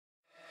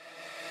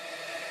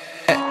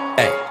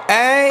ay,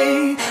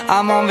 ay,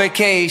 I'm on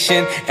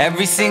vacation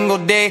every single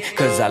day,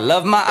 cause I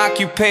love my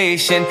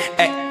occupation.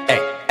 Ay, ay,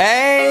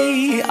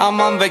 ay, I'm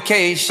on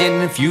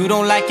vacation. If you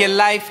don't like your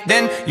life,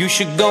 then you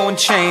should go and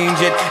change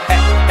it. Ay,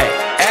 ay,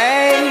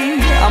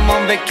 ay, I'm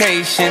on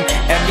vacation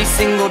every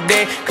single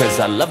day, cause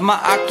I love my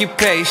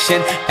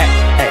occupation. Ay,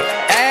 ay,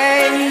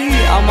 ay,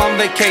 I'm on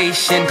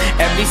vacation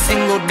every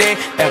single day,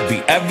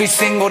 every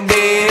single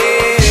day.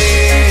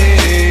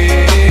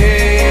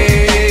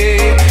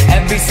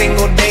 Every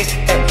single day,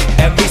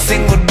 every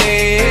single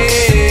day.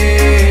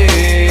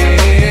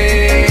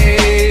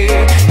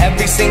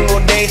 Every single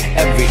day,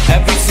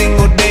 every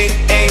single day.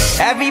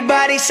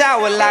 Everybody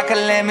sour like a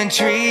lemon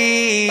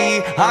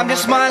tree. I'm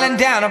just smiling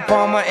down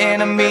upon my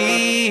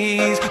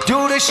enemies.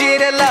 Do the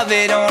shit and love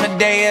it on a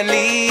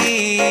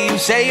daily.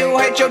 Say you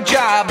hate your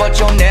job, but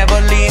you'll never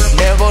leave,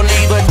 never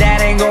leave. But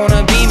that ain't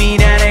gonna be me,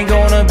 that ain't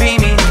gonna be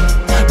me.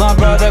 My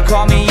brother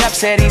called me up,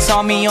 said he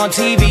saw me on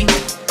TV.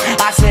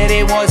 I said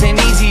it wasn't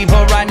easy,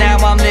 but right now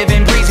I'm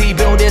living breezy.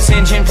 Build this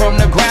engine from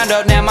the ground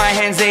up, now my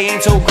hands, they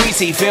ain't so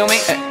greasy, feel me?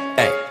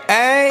 Hey,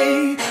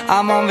 hey,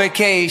 I'm on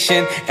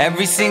vacation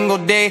every single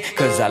day,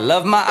 cause I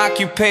love my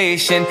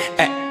occupation.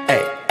 Hey,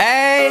 hey,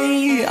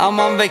 hey, I'm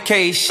on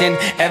vacation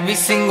every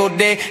single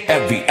day,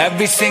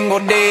 every single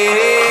day.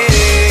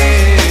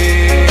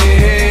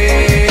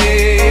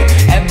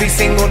 Every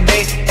single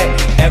day,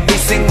 every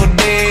single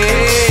day.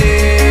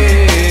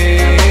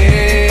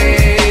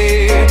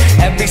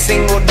 Every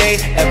single day,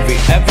 every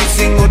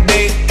single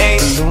day.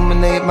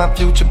 Illuminate my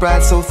future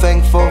bright, so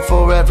thankful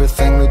for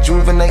everything.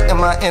 Rejuvenating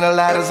my inner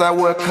light as I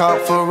work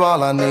hard for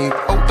all I need.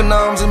 Open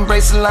arms,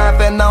 embracing life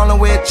and all of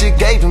which you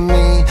gave to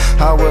me.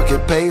 Hard work,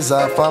 it pays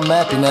off, I'm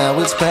happy now,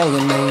 it's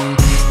paying me.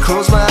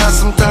 Close my eyes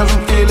sometimes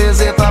and feel as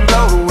if I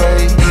blow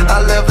away. I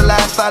love the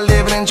life I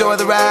live and enjoy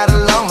the ride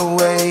along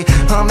the way.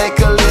 I'll make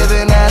a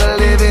living out of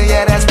living,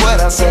 yeah, that's what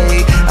I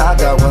say. I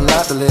got one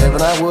life to live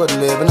and I wouldn't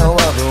live in no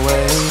other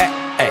way.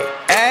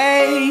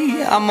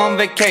 I'm on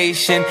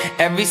vacation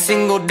every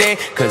single day,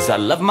 cause I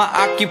love my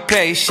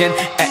occupation.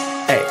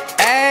 Ay, ay,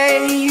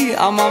 ay,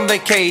 I'm on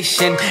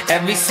vacation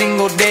every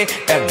single day,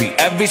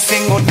 every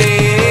single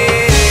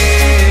day.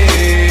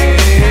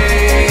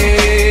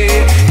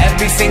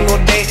 Every single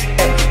day,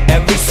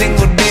 every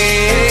single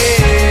day.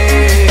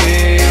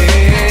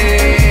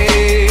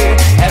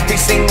 Every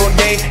single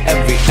day,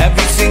 every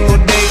single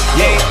day.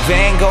 Yeah,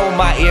 Van Gogh,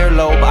 my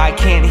earlobe, I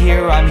can't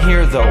hear, I'm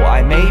here though.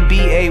 I may be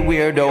a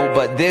weirdo,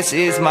 but this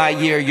is my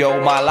year, yo.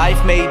 My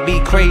life may be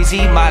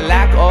crazy, my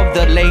lack of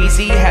the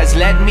lazy has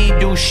let me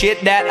do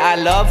shit that I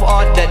love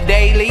on the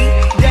daily.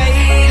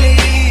 Daily,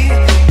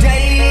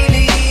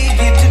 daily,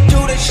 get to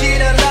do the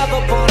shit I love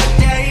upon a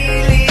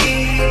daily.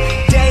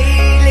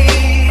 Daily,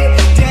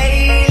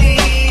 daily,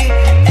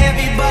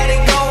 everybody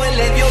go and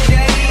live your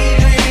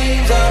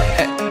daydreams up.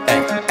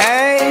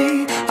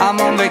 Hey, I'm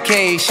on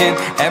vacation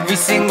every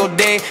single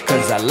day,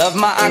 cause I love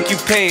my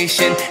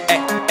occupation.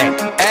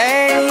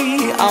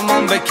 Ay, I'm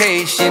on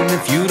vacation.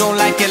 If you don't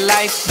like your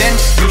life, then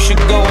you should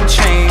go